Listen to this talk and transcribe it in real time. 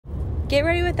get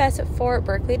ready with us for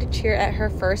Berkeley to cheer at her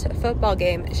first football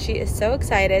game. She is so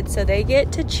excited. So they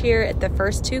get to cheer at the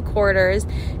first 2 quarters,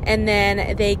 and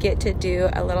then they get to do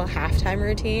a little halftime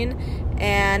routine.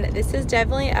 And this is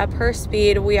definitely up her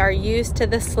speed. We are used to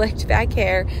the slicked back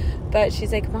hair, but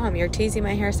she's like, Mom, you're teasing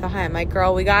my hair so high. I'm like,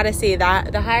 girl, we got to see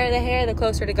that. The higher the hair, the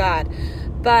closer to God.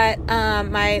 But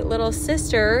my little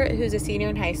sister, who's a senior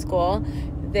in high school,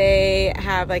 they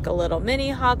have like a little mini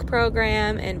hawk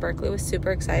program, and Berkeley was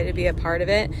super excited to be a part of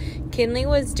it. Kinley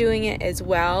was doing it as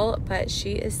well, but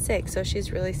she is sick, so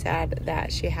she's really sad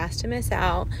that she has to miss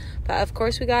out. But of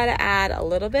course, we got to add a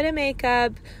little bit of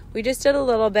makeup. We just did a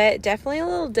little bit, definitely a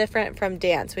little different from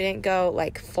dance. We didn't go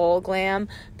like full glam,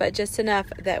 but just enough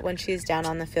that when she's down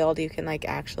on the field, you can like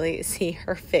actually see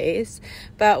her face.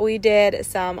 But we did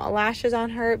some lashes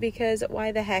on her because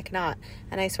why the heck not?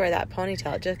 And I swear that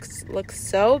ponytail just looks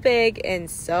so big and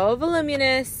so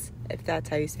voluminous, if that's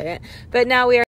how you say it. But now we are